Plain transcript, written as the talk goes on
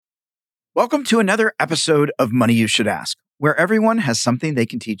Welcome to another episode of Money You Should Ask, where everyone has something they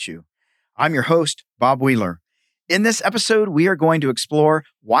can teach you. I'm your host, Bob Wheeler. In this episode, we are going to explore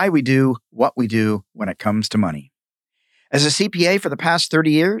why we do what we do when it comes to money. As a CPA for the past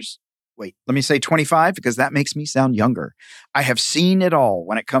 30 years, let me say 25 because that makes me sound younger. I have seen it all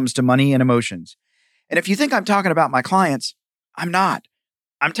when it comes to money and emotions. And if you think I'm talking about my clients, I'm not.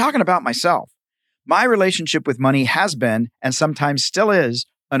 I'm talking about myself. My relationship with money has been, and sometimes still is,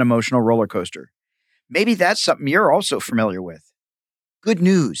 an emotional roller coaster. Maybe that's something you're also familiar with. Good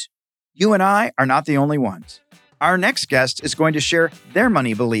news. You and I are not the only ones. Our next guest is going to share their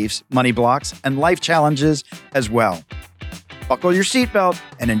money beliefs, money blocks, and life challenges as well. Buckle your seatbelt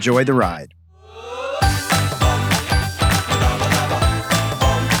and enjoy the ride.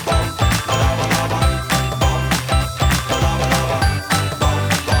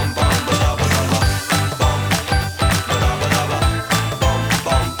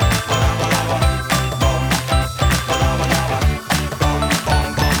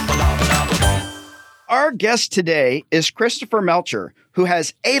 Our guest today is Christopher Melcher, who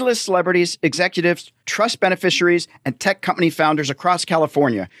has A-list celebrities, executives, trust beneficiaries, and tech company founders across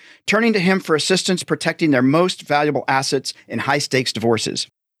California, turning to him for assistance protecting their most valuable assets in high-stakes divorces.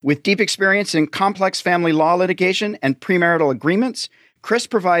 With deep experience in complex family law litigation and premarital agreements, Chris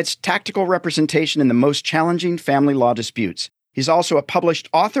provides tactical representation in the most challenging family law disputes. He's also a published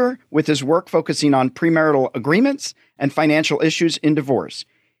author with his work focusing on premarital agreements and financial issues in divorce.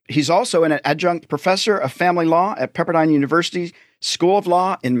 He's also an adjunct professor of family law at Pepperdine University School of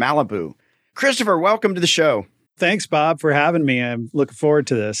Law in Malibu. Christopher, welcome to the show. Thanks, Bob, for having me. I'm looking forward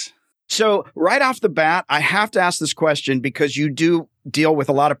to this. So right off the bat, I have to ask this question because you do deal with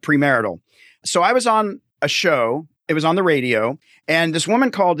a lot of premarital. So I was on a show, it was on the radio, and this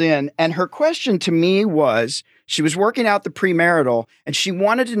woman called in, and her question to me was, she was working out the premarital, and she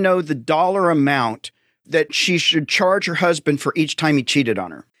wanted to know the dollar amount that she should charge her husband for each time he cheated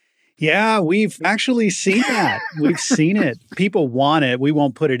on her. Yeah, we've actually seen that. We've seen it. People want it. We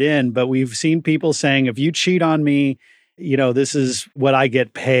won't put it in, but we've seen people saying, if you cheat on me, this is what I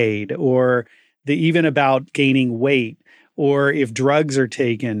get paid, or even about gaining weight, or if drugs are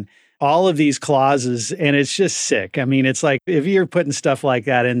taken, all of these clauses. And it's just sick. I mean, it's like, if you're putting stuff like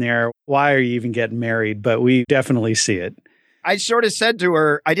that in there, why are you even getting married? But we definitely see it. I sort of said to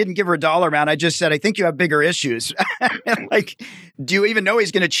her, I didn't give her a dollar amount. I just said, I think you have bigger issues. Like, do you even know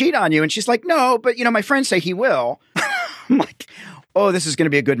he's going to cheat on you? And she's like, no, but my friends say he will. I'm like, oh, this is going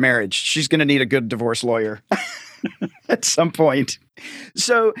to be a good marriage. She's going to need a good divorce lawyer at some point.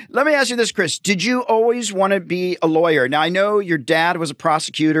 So let me ask you this, Chris. Did you always want to be a lawyer? Now, I know your dad was a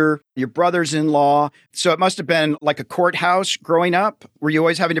prosecutor, your brother's in law. So it must have been like a courthouse growing up. Were you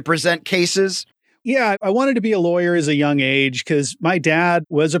always having to present cases? Yeah, I wanted to be a lawyer as a young age because my dad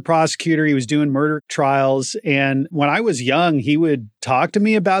was a prosecutor. He was doing murder trials. And when I was young, he would talk to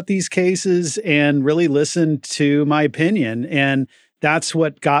me about these cases and really listen to my opinion. And that's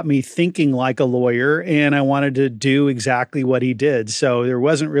what got me thinking like a lawyer. And I wanted to do exactly what he did. So there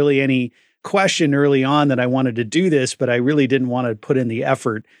wasn't really any question early on that I wanted to do this, but I really didn't want to put in the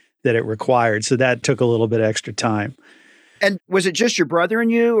effort that it required. So that took a little bit extra time. And was it just your brother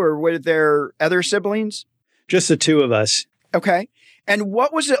and you, or were there other siblings? Just the two of us. Okay. And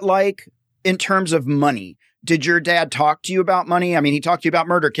what was it like in terms of money? Did your dad talk to you about money? I mean, he talked to you about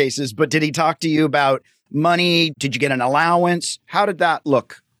murder cases, but did he talk to you about money? Did you get an allowance? How did that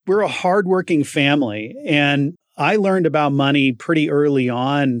look? We're a hardworking family, and I learned about money pretty early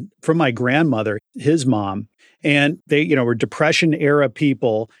on from my grandmother, his mom. And they, were Depression era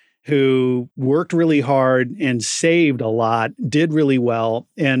people who worked really hard and saved a lot, did really well.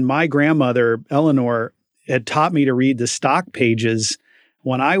 And my grandmother, Eleanor, had taught me to read the stock pages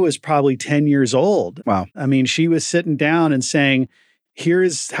when I was probably 10 years old. Wow. I mean, she was sitting down and saying,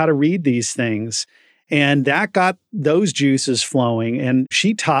 here's how to read these things. And that got those juices flowing. And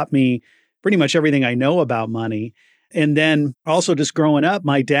she taught me pretty much everything I know about money. And then also just growing up,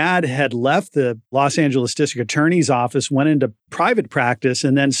 my dad had left the Los Angeles District Attorney's office, went into private practice,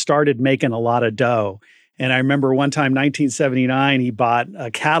 and then started making a lot of dough. And I remember one time, 1979, he bought a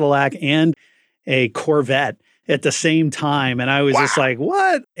Cadillac and a Corvette at the same time. And I was just like,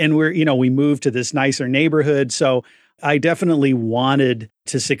 what? And we moved to this nicer neighborhood. So I definitely wanted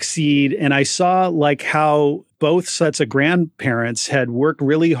to succeed. And I saw like how both sets of grandparents had worked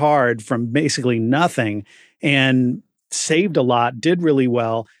really hard from basically nothing and saved a lot, did really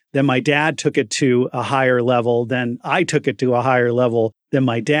well. Then my dad took it to a higher level. Then I took it to a higher level than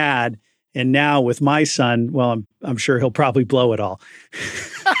my dad. And now with my son, well, I'm sure he'll probably blow it all.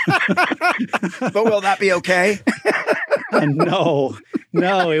 But will that be okay? No,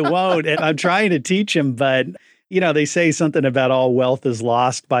 No, it won't. And I'm trying to teach him, but they say something about all wealth is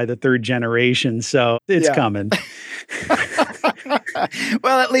lost by the third generation. So it's coming.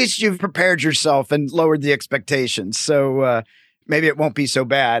 Well, at least you've prepared yourself and lowered the expectations. So maybe it won't be so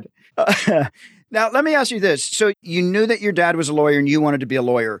bad. Now, let me ask you this. So you knew that your dad was a lawyer and you wanted to be a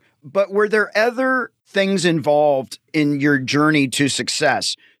lawyer, but were there other things involved in your journey to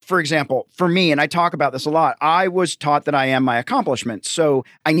success? For example, for me, and I talk about this a lot, I was taught that I am my accomplishment. So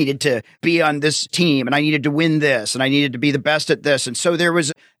I needed to be on this team and I needed to win this and I needed to be the best at this. And so there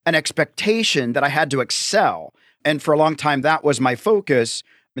was an expectation that I had to excel. And for a long time, that was my focus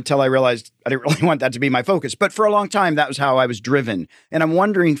until I realized I didn't really want that to be my focus. But for a long time, that was how I was driven. And I'm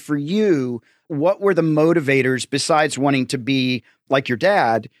wondering for you, what were the motivators besides wanting to be like your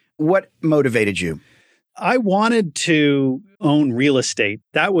dad? What motivated you? I wanted to own real estate.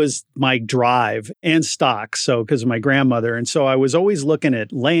 That was my drive, and stocks. So, because of my grandmother. And so I was always looking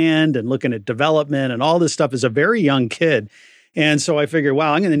at land and looking at development and all this stuff as a very young kid. And so I figured,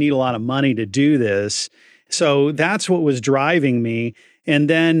 wow, I'm going to need a lot of money to do this. So that's what was driving me. And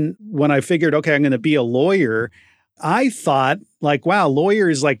then when I figured, okay, I'm going to be a lawyer, I thought like, wow, lawyer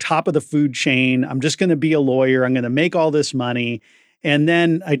is like top of the food chain. I'm just going to be a lawyer. I'm going to make all this money. And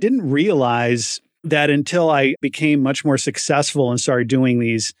then I didn't realize that until I became much more successful and started doing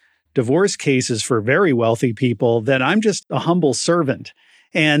these divorce cases for very wealthy people, that I'm just a humble servant.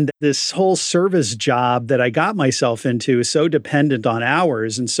 And this whole service job that I got myself into is so dependent on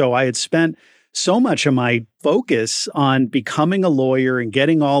hours. And so I had spent so much of my focus on becoming a lawyer and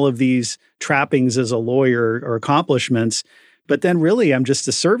getting all of these trappings as a lawyer or accomplishments. But then really, I'm just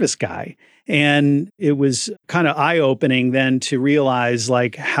a service guy. And it was kind of eye-opening then to realize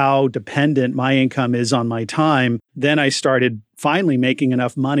like how dependent my income is on my time. Then I started finally making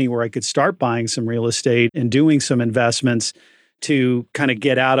enough money where I could start buying some real estate and doing some investments to kind of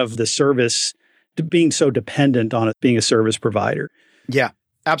get out of the service, to being so dependent on it being a service provider. Yeah,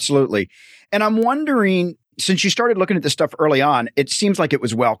 absolutely. And I'm wondering, since you started looking at this stuff early on, it seems like it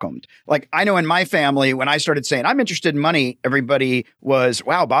was welcomed. Like I know in my family, when I started saying, I'm interested in money, everybody was,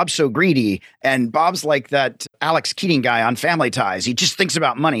 wow, Bob's so greedy. And Bob's like that Alex Keating guy on Family Ties. He just thinks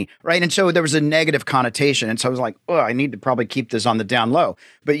about money, right? And so there was a negative connotation. And so I was like, oh, I need to probably keep this on the down low.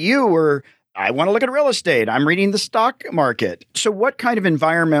 But you were, I want to look at real estate. I'm reading the stock market. So what kind of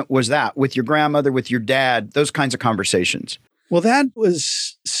environment was that with your grandmother, with your dad, those kinds of conversations? Well, that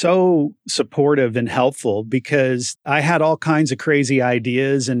was so supportive and helpful because I had all kinds of crazy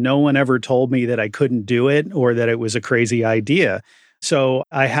ideas and no one ever told me that I couldn't do it or that it was a crazy idea. So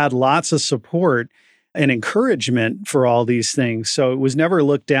I had lots of support and encouragement for all these things. So it was never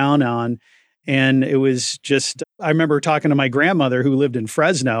looked down on. And it was just, I remember talking to my grandmother who lived in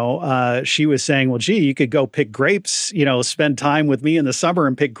Fresno. She was saying, well, gee, you could go pick grapes, spend time with me in the summer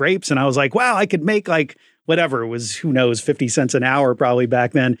and pick grapes. And I was like, wow, I could make like whatever it was, who knows, 50 cents an hour probably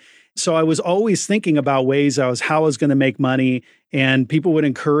back then. So I was always thinking about ways how I was going to make money, and people would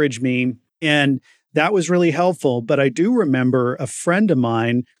encourage me. And that was really helpful. But I do remember a friend of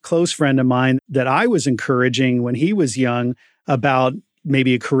mine, close friend of mine, that I was encouraging when he was young about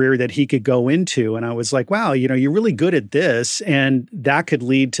maybe a career that he could go into. And I was like, wow, you're really good at this, and that could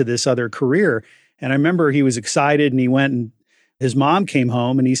lead to this other career. And I remember he was excited and he went and his mom came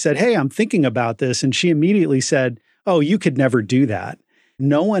home and he said, hey, I'm thinking about this. And she immediately said, oh, you could never do that.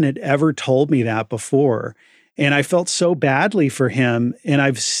 No one had ever told me that before. And I felt so badly for him. And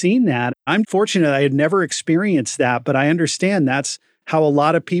I've seen that. I'm fortunate I had never experienced that, but I understand that's how a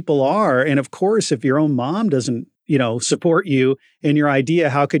lot of people are. And of course, if your own mom doesn't, support you in your idea,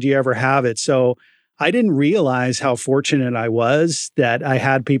 how could you ever have it? So I didn't realize how fortunate I was that I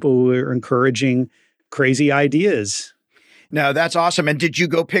had people who were encouraging crazy ideas. No, that's awesome. And did you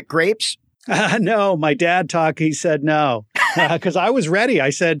go pick grapes? No, my dad he said no, because I was ready.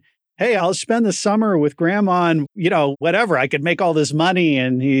 I said, hey, I'll spend the summer with grandma and, whatever. I could make all this money.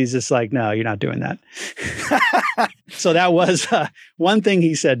 And he's just like, no, you're not doing that. So that was one thing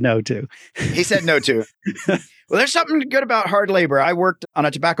he said no to. He said no to. Well, there's something good about hard labor. I worked on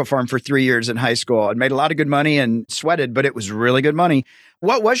a tobacco farm for 3 years in high school and made a lot of good money and sweated, but it was really good money.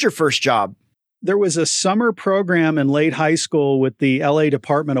 What was your first job? There was a summer program in late high school with the LA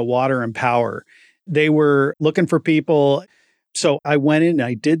Department of Water and Power. They were looking for people. So I went in and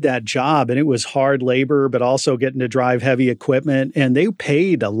I did that job, and it was hard labor, but also getting to drive heavy equipment. And they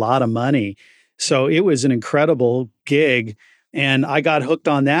paid a lot of money. So it was an incredible gig. And I got hooked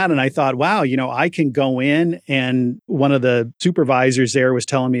on that. And I thought, wow, I can go in. And one of the supervisors there was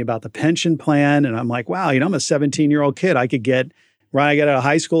telling me about the pension plan. And I'm like, wow, I'm a 17-year-old kid. I could get, right, I got out of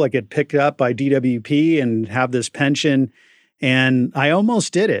high school, I get picked up by DWP and have this pension. And I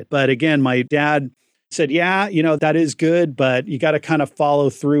almost did it. But again, my dad said, yeah, that is good, but you got to kind of follow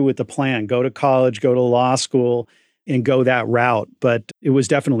through with the plan. Go to college, go to law school, and go that route. But it was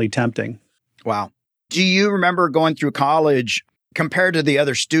definitely tempting. Wow. Do you remember going through college compared to the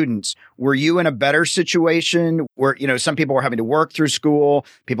other students? Were you in a better situation where, some people were having to work through school,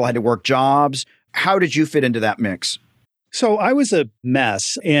 people had to work jobs? How did you fit into that mix? So I was a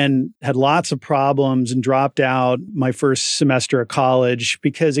mess and had lots of problems and dropped out my first semester of college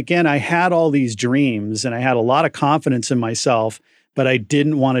because, again, I had all these dreams and I had a lot of confidence in myself, but I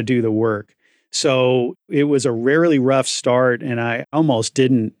didn't want to do the work. So it was a really rough start and I almost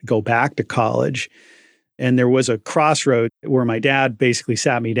didn't go back to college. And there was a crossroad where my dad basically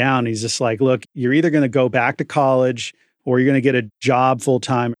sat me down. He's just like, look, you're either going to go back to college or you're going to get a job full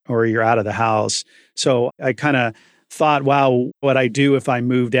time or you're out of the house. So I kind of thought, wow, what I do if I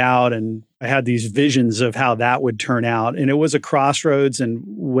moved out? And I had these visions of how that would turn out. And it was a crossroads. And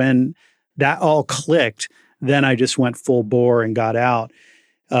when that all clicked, then I just went full bore and got out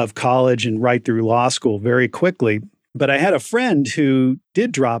of college and right through law school very quickly. But I had a friend who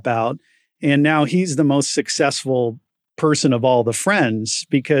did drop out, and now he's the most successful person of all the friends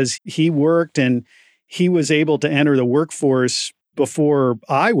because he worked and he was able to enter the workforce before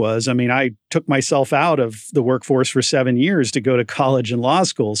I was. I mean, I took myself out of the workforce for 7 years to go to college and law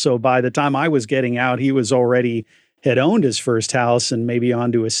school. So by the time I was getting out, he was already had owned his first house and maybe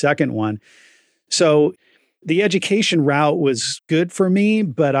on to his second one. So the education route was good for me,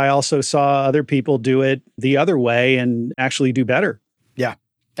 but I also saw other people do it the other way and actually do better. Yeah,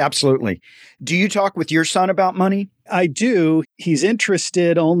 absolutely. Do you talk with your son about money? I do. He's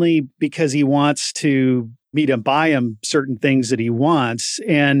interested only because he wants me to buy him certain things that he wants.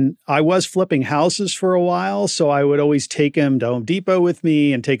 And I was flipping houses for a while. So I would always take him to Home Depot with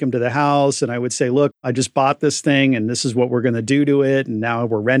me and take him to the house. And I would say, look, I just bought this thing and this is what we're going to do to it. And now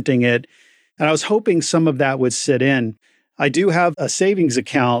we're renting it. And I was hoping some of that would sit in. I do have a savings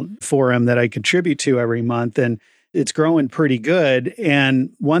account for him that I contribute to every month. And it's growing pretty good.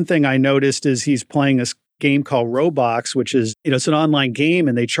 And one thing I noticed is he's playing this game called Roblox, which is, it's an online game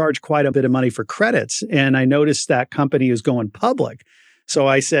and they charge quite a bit of money for credits. And I noticed that company is going public. So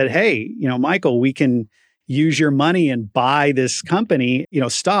I said, hey, Michael, we can use your money and buy this company,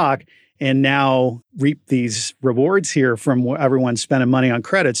 stock, and now reap these rewards here from everyone spending money on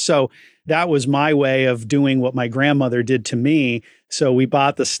credits. So that was my way of doing what my grandmother did to me. So we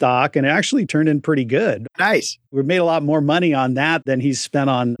bought the stock and it actually turned in pretty good. Nice. We made a lot more money on that than he's spent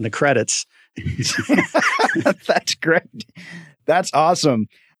on the credits. That's great. That's awesome.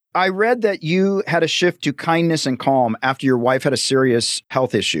 I read that you had a shift to kindness and calm after your wife had a serious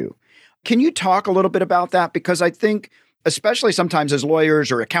health issue. Can you talk a little bit about that? Because I think, especially sometimes as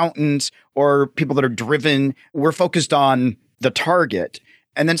lawyers or accountants or people that are driven, we're focused on the target.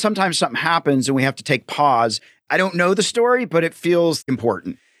 And then sometimes something happens and we have to take pause. I don't know the story, but it feels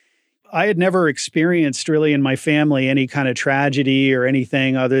important. I had never experienced really in my family any kind of tragedy or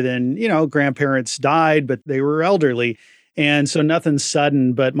anything other than, grandparents died, but they were elderly. And so nothing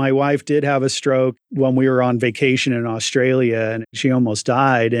sudden, but my wife did have a stroke when we were on vacation in Australia and she almost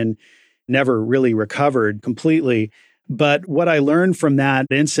died and never really recovered completely. But what I learned from that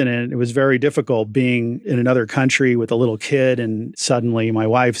incident, it was very difficult being in another country with a little kid and suddenly my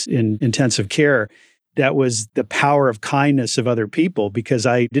wife's in intensive care. That was the power of kindness of other people because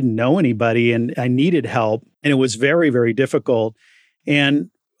I didn't know anybody and I needed help. And it was very, very difficult. And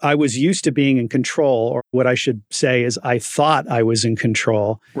I was used to being in control, or what I should say is I thought I was in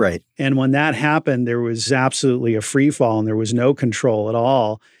control. Right. And when that happened, there was absolutely a free fall and there was no control at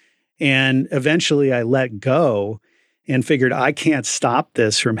all. And eventually I let go and figured I can't stop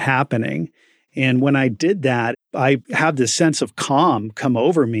this from happening. And when I did that, I have this sense of calm come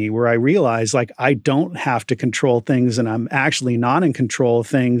over me where I realize I don't have to control things and I'm actually not in control of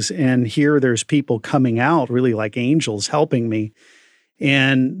things. And here there's people coming out really like angels helping me.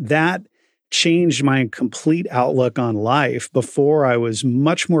 And that changed my complete outlook on life. Before I was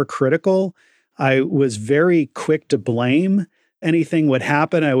much more critical. I was very quick to blame. Anything would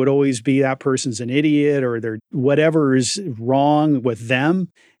happen, I would always be that person's an idiot or they're whatever is wrong with them.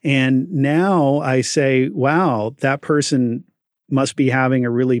 And now I say, wow, that person must be having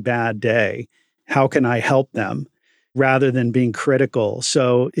a really bad day. How can I help them? Rather than being critical.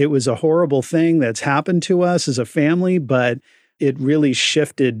 So it was a horrible thing that's happened to us as a family, but it really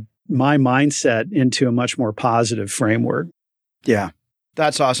shifted my mindset into a much more positive framework. Yeah,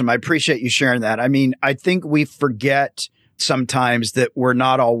 that's awesome. I appreciate you sharing that. I mean, I think we forget sometimes that we're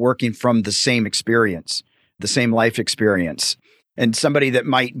not all working from the same experience, the same life experience. And somebody that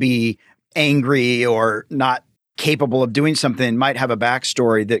might be angry or not capable of doing something might have a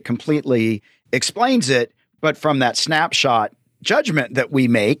backstory that completely explains it. But from that snapshot judgment that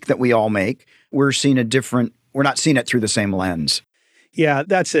we all make, we're not seeing it through the same lens. Yeah,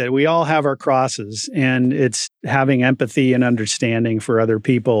 that's it. We all have our crosses, and it's having empathy and understanding for other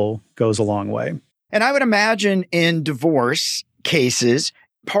people goes a long way. And I would imagine in divorce cases,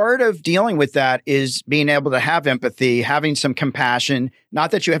 part of dealing with that is being able to have empathy, having some compassion,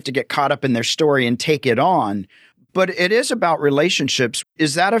 not that you have to get caught up in their story and take it on, but it is about relationships.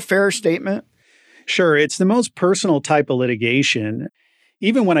 Is that a fair statement? Sure. It's the most personal type of litigation.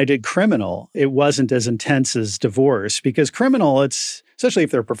 Even when I did criminal, it wasn't as intense as divorce, because criminal, especially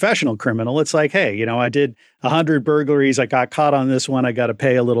if they're a professional criminal, it's like, hey, I did 100 burglaries. I got caught on this one. I got to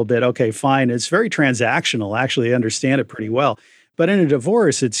pay a little bit. Okay, fine. It's very transactional. Actually, I understand it pretty well. But in a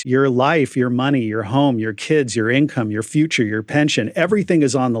divorce, it's your life, your money, your home, your kids, your income, your future, your pension. Everything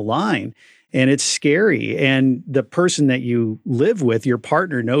is on the line. And it's scary. And the person that you live with, your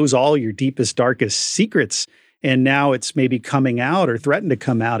partner, knows all your deepest, darkest secrets. And now it's maybe coming out or threatened to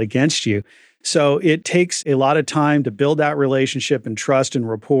come out against you. So it takes a lot of time to build that relationship and trust and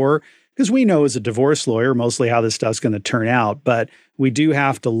rapport, because we know as a divorce lawyer mostly how this stuff's going to turn out. But we do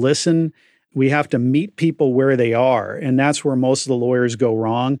have to listen. We have to meet people where they are. And that's where most of the lawyers go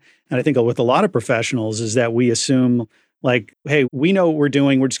wrong. And I think with a lot of professionals is that we assume like, hey, we know what we're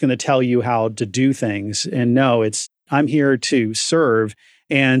doing. We're just going to tell you how to do things. And no, I'm here to serve.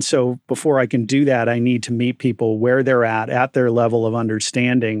 And so before I can do that, I need to meet people where they're at their level of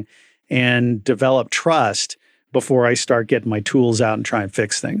understanding, and develop trust before I start getting my tools out and try and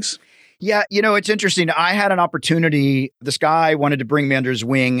fix things. Yeah, it's interesting. I had an opportunity. This guy wanted to bring me under his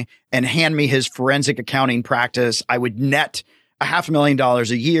wing and hand me his forensic accounting practice. I would net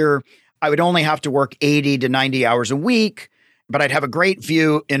 $500,000 a year. I would only have to work 80 to 90 hours a week, but I'd have a great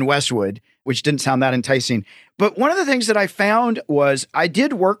view in Westwood, which didn't sound that enticing. But one of the things that I found was I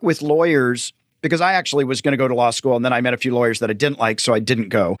did work with lawyers, because I actually was going to go to law school, and then I met a few lawyers that I didn't like, so I didn't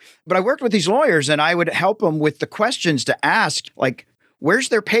go. But I worked with these lawyers, and I would help them with the questions to ask, like, where's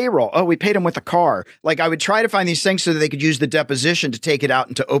their payroll? Oh, we paid them with a car. Like, I would try to find these things so that they could use the deposition to take it out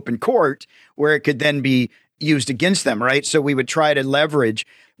into open court, where it could then be used against them, right? So we would try to leverage.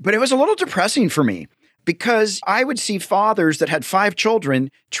 But it was a little depressing for me, because I would see fathers that had 5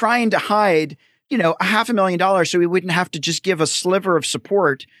 children trying to hide, $500,000 so we wouldn't have to just give a sliver of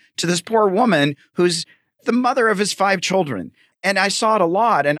support to this poor woman who's the mother of his 5 children. And I saw it a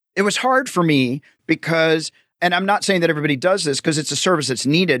lot. And it was hard for me because, and I'm not saying that everybody does this because it's a service that's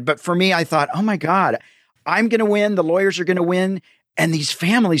needed, but for me, I thought, oh my God, I'm going to win. The lawyers are going to win. And these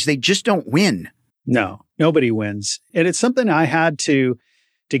families, they just don't win. No, nobody wins. And it's something I had to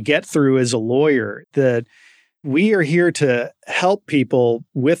get through as a lawyer, that we are here to help people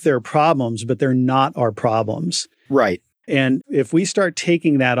with their problems, but they're not our problems. Right. And if we start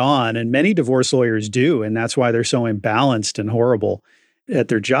taking that on, and many divorce lawyers do, and that's why they're so imbalanced and horrible at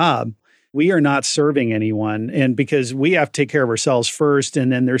their job, we are not serving anyone. And because we have to take care of ourselves first,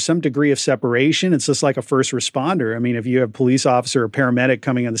 and then there's some degree of separation. It's just like a first responder. I mean, if you have a police officer or paramedic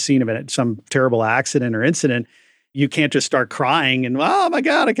coming on the scene of some terrible accident or incident, you can't just start crying and, oh my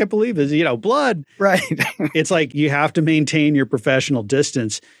God, I can't believe this, blood. Right. It's like you have to maintain your professional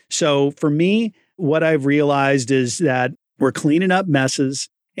distance. So for me, what I've realized is that we're cleaning up messes,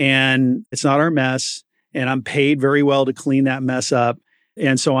 and it's not our mess. And I'm paid very well to clean that mess up.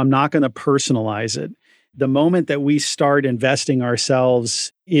 And so I'm not going to personalize it. The moment that we start investing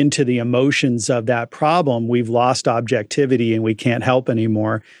ourselves into the emotions of that problem, we've lost objectivity and we can't help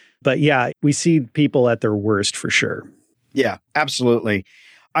anymore. But yeah, we see people at their worst for sure. Yeah, absolutely.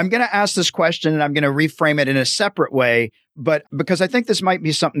 I'm going to ask this question, and I'm going to reframe it in a separate way, but because I think this might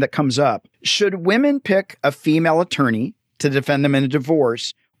be something that comes up. Should women pick a female attorney to defend them in a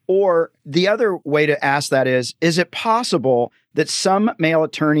divorce? Or the other way to ask that is it possible that some male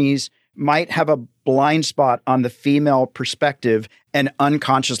attorneys might have a blind spot on the female perspective and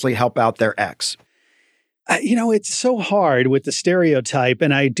unconsciously help out their ex? It's so hard with the stereotype,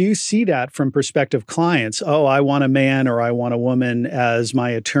 and I do see that from prospective clients. Oh, I want a man or I want a woman as my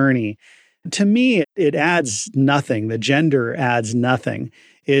attorney. To me, it adds nothing. The gender adds nothing.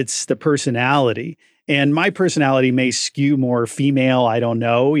 It's the personality. And my personality may skew more female. I don't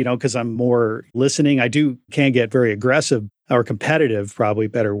know, because I'm more listening. I can get very aggressive or competitive, probably a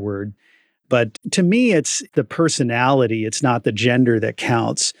better word. But to me, it's the personality. It's not the gender that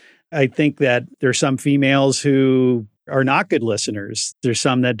counts. I think that there's some females who are not good listeners. There's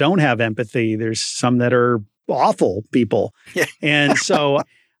some that don't have empathy. There's some that are awful people. Yeah. And so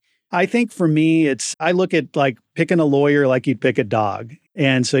I think for me, I look at like picking a lawyer like you'd pick a dog.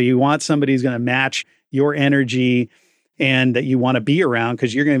 And so you want somebody who's going to match your energy and that you want to be around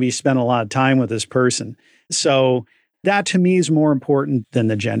because you're going to be spending a lot of time with this person. So that to me is more important than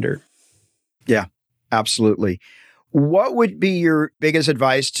the gender. Yeah, absolutely. What would be your biggest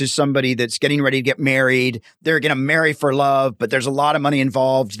advice to somebody that's getting ready to get married? They're going to marry for love, but there's a lot of money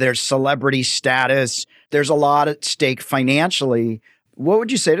involved. There's celebrity status. There's a lot at stake financially. What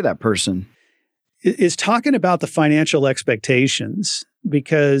would you say to that person? Is talking about the financial expectations,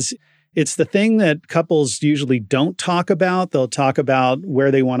 because it's the thing that couples usually don't talk about. They'll talk about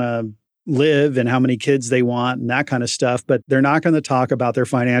where they want to live and how many kids they want and that kind of stuff, but they're not going to talk about their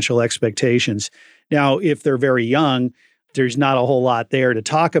financial expectations. Now, if they're very young, there's not a whole lot there to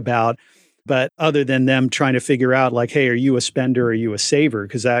talk about, but other than them trying to figure out like, hey, are you a spender or are you a saver?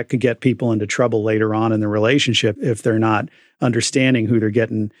 Because that could get people into trouble later on in the relationship if they're not understanding who they're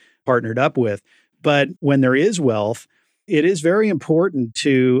getting partnered up with. But when there is wealth, it is very important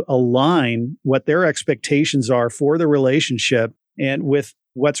to align what their expectations are for the relationship and with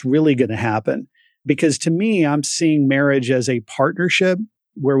what's really going to happen. Because to me, I'm seeing marriage as a partnership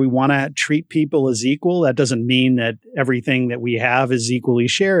where we want to treat people as equal. That doesn't mean that everything that we have is equally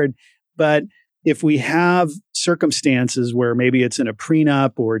shared. But if we have circumstances where maybe it's in a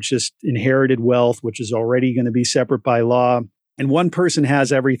prenup or it's just inherited wealth, which is already going to be separate by law, and one person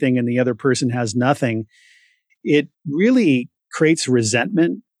has everything and the other person has nothing, it really creates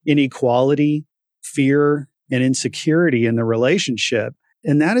resentment, inequality, fear, and insecurity in the relationship.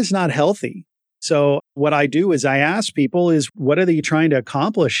 And that is not healthy. So what I do is I ask people is, what are they trying to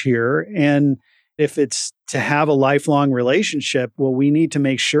accomplish here? And if it's to have a lifelong relationship, well, we need to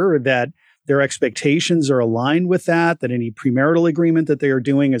make sure that their expectations are aligned with that any premarital agreement that they are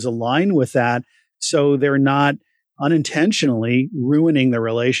doing is aligned with that, so they're not unintentionally ruining the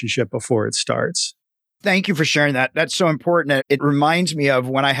relationship before it starts. Thank you for sharing that. That's so important. It reminds me of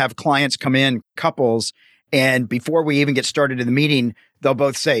when I have clients come in, couples, and before we even get started in the meeting, they'll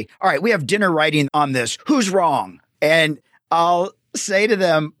both say, all right, we have dinner writing on this. Who's wrong? And I'll say to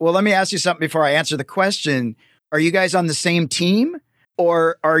them, well, let me ask you something before I answer the question. Are you guys on the same team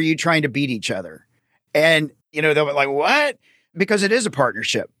or are you trying to beat each other? And, they'll be like, what? Because it is a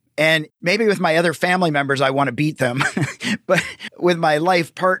partnership. And maybe with my other family members, I want to beat them. But with my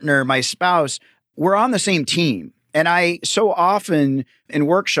life partner, my spouse, we're on the same team. And I so often in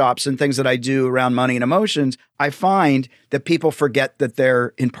workshops and things that I do around money and emotions, I find that people forget that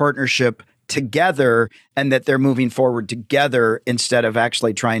they're in partnership together and that they're moving forward together instead of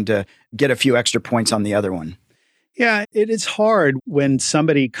actually trying to get a few extra points on the other one. Yeah, it is hard when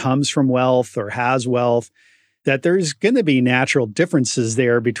somebody comes from wealth or has wealth, that there's going to be natural differences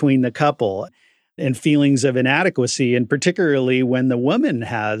there between the couple and feelings of inadequacy, and particularly when the woman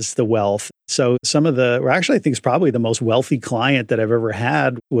has the wealth. So I think it's probably the most wealthy client that I've ever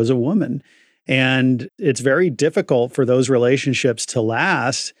had was a woman. And it's very difficult for those relationships to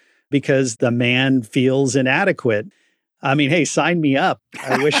last because the man feels inadequate. I mean, hey, sign me up.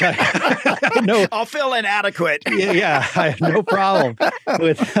 I wish I I'll feel inadequate. Yeah, I have no problem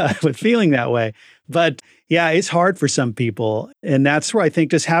with feeling that way. But yeah, it's hard for some people. And that's where I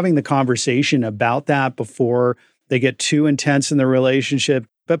think just having the conversation about that before they get too intense in the relationship.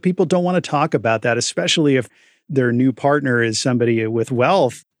 But people don't want to talk about that, especially if their new partner is somebody with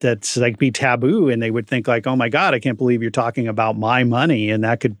wealth that's like be taboo. And they would think like, oh my God, I can't believe you're talking about my money. And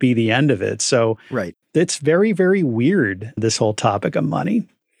that could be the end of it. So right. It's very, very weird, this whole topic of money.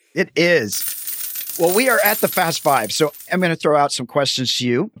 It is. Well, we are at the Fast Five. So I'm going to throw out some questions to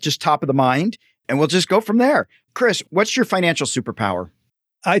you, just top of the mind, and we'll just go from there. Chris, what's your financial superpower?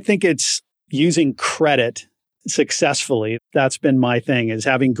 I think it's using credit successfully. That's been my thing, is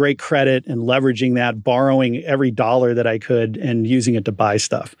having great credit and leveraging that, borrowing every dollar that I could and using it to buy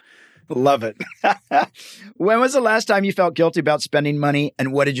stuff. Love it. When was the last time you felt guilty about spending money,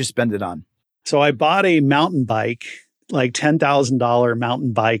 and what did you spend it on? So I bought a mountain bike, like $10,000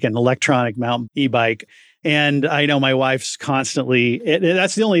 mountain bike, an electronic mountain e-bike. And I know my wife's constantly,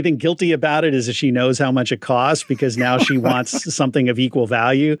 that's the only thing guilty about it, is that she knows how much it costs because now she wants something of equal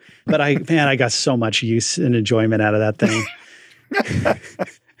value. But I got so much use and enjoyment out of that thing.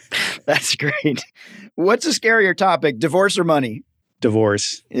 That's great. What's a scarier topic, divorce or money?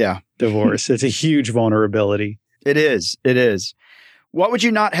 Divorce. Yeah. Divorce. It's a huge vulnerability. It is. It is. What would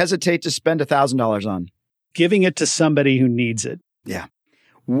you not hesitate to spend $1,000 on? Giving it to somebody who needs it. Yeah.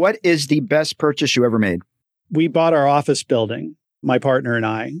 What is the best purchase you ever made? We bought our office building, my partner and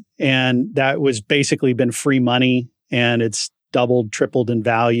I, and that was basically been free money, and it's doubled, tripled in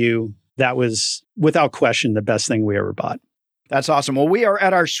value. That was, without question, the best thing we ever bought. That's awesome. Well, we are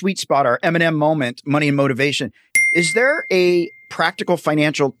at our sweet spot, our M&M moment, money and motivation. Is there a practical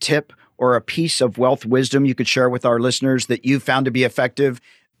financial tip or a piece of wealth wisdom you could share with our listeners that you found to be effective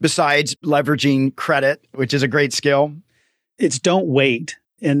besides leveraging credit, which is a great skill? It's don't wait.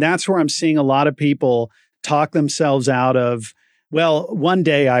 And that's where I'm seeing a lot of people talk themselves out of, well, one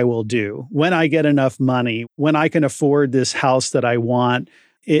day I will do, when I get enough money, when I can afford this house that I want.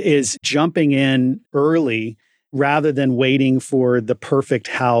 It is jumping in early rather than waiting for the perfect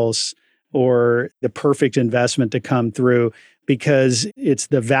house or the perfect investment to come through, because it's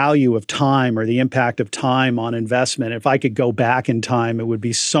the value of time or the impact of time on investment. If I could go back in time, it would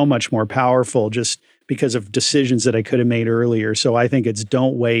be so much more powerful just because of decisions that I could have made earlier. So I think it's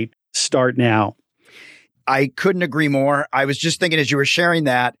don't wait, start now. I couldn't agree more. I was just thinking as you were sharing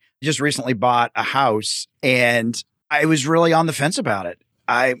that, I just recently bought a house and I was really on the fence about it.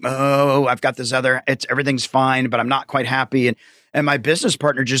 I've got this everything's fine, but I'm not quite happy. And my business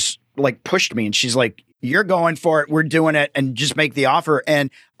partner just like pushed me and she's like, you're going for it. We're doing it and just make the offer. And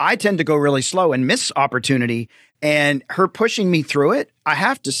I tend to go really slow and miss opportunity. And her pushing me through it, I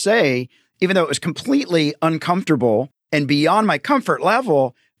have to say, even though it was completely uncomfortable and beyond my comfort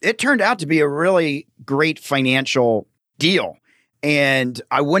level, it turned out to be a really great financial deal. And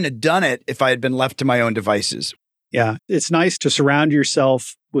I wouldn't have done it if I had been left to my own devices. Yeah, it's nice to surround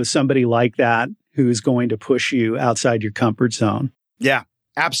yourself with somebody like that who's going to push you outside your comfort zone. Yeah,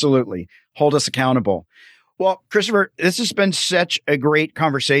 absolutely. Hold us accountable. Well, Christopher, this has been such a great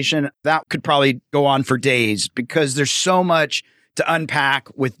conversation. That could probably go on for days because there's so much to unpack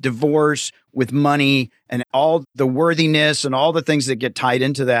with divorce, with money, and all the worthiness and all the things that get tied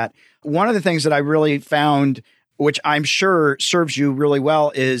into that. One of the things that I really found, which I'm sure serves you really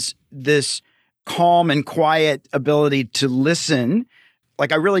well, is this calm and quiet ability to listen.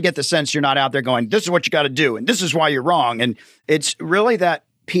 Like I really get the sense you're not out there going, this is what you got to do, and this is why you're wrong. And it's really that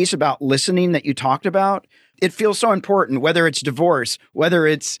piece about listening that you talked about. It feels so important, whether it's divorce, whether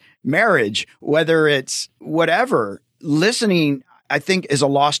it's marriage, whether it's whatever. Listening, I think, is a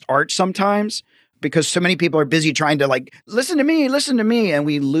lost art sometimes because so many people are busy trying to like, listen to me. And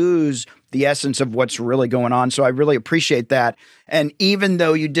we lose the essence of what's really going on. So I really appreciate that. And even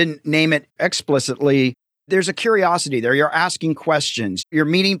though you didn't name it explicitly, there's a curiosity there. You're asking questions. You're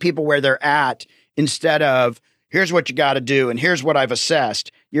meeting people where they're at instead of, here's what you got to do and here's what I've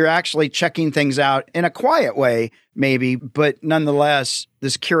assessed. You're actually checking things out in a quiet way, maybe, but nonetheless,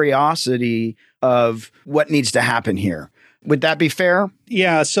 this curiosity of what needs to happen here. Would that be fair?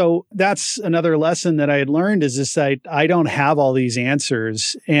 Yeah. So that's another lesson that I had learned is this, I don't have all these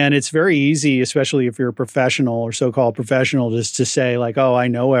answers. And it's very easy, especially if you're a professional or so-called professional, just to say like, oh, I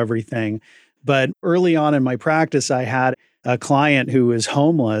know everything. But early on in my practice, I had a client who was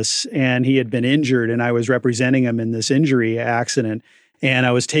homeless and he had been injured and I was representing him in this injury accident. And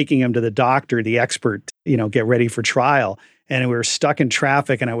I was taking him to the doctor, the expert, get ready for trial. And we were stuck in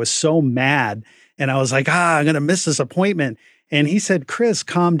traffic and I was so mad. And I was like, I'm going to miss this appointment. And he said, Chris,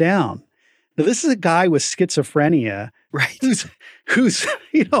 calm down. Now, this is a guy with schizophrenia, right? Who's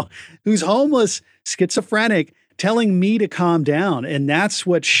homeless, schizophrenic, telling me to calm down. And that's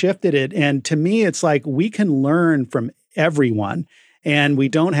what shifted it. And to me, it's like we can learn from everyone and we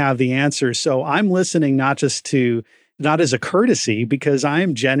don't have the answers. So I'm listening not as a courtesy, because I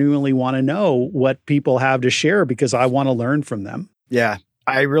genuinely want to know what people have to share because I want to learn from them. Yeah,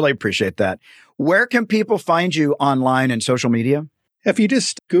 I really appreciate that. Where can people find you online and social media? If you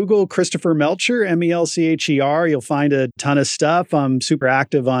just Google Christopher Melcher, Melcher, you'll find a ton of stuff. I'm super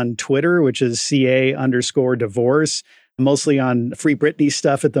active on Twitter, which is CA_divorce, mostly on Free Britney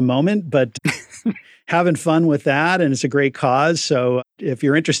stuff at the moment, but having fun with that. And it's a great cause. So if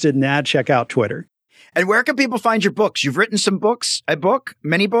you're interested in that, check out Twitter. And where can people find your books? You've written some books,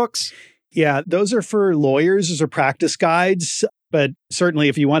 many books? Yeah, those are for lawyers. Those are practice guides. But certainly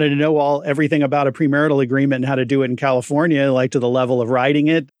if you wanted to know everything about a premarital agreement and how to do it in California, like to the level of writing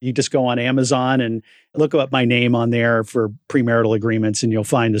it, you just go on Amazon and look up my name on there for premarital agreements, and you'll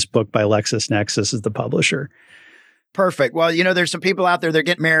find this book by LexisNexis as the publisher. Perfect. Well, there's some people out there that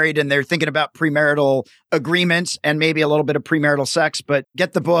get married and they're thinking about premarital agreements and maybe a little bit of premarital sex, but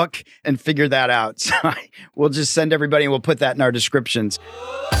get the book and figure that out. So we'll just send everybody and we'll put that in our descriptions.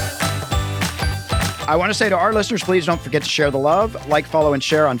 I want to say to our listeners, please don't forget to share the love. Like, follow, and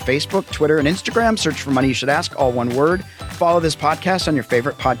share on Facebook, Twitter, and Instagram. Search for Money You Should Ask, all one word. Follow this podcast on your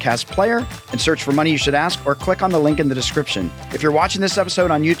favorite podcast player and search for Money You Should Ask or click on the link in the description. If you're watching this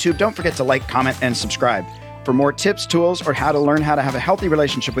episode on YouTube, don't forget to like, comment, and subscribe. For more tips, tools, or how to learn how to have a healthy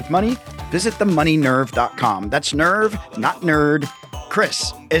relationship with money, visit themoneynerve.com. That's nerve, not nerd.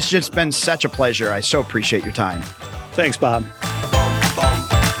 Chris, it's just been such a pleasure. I so appreciate your time. Thanks, Bob.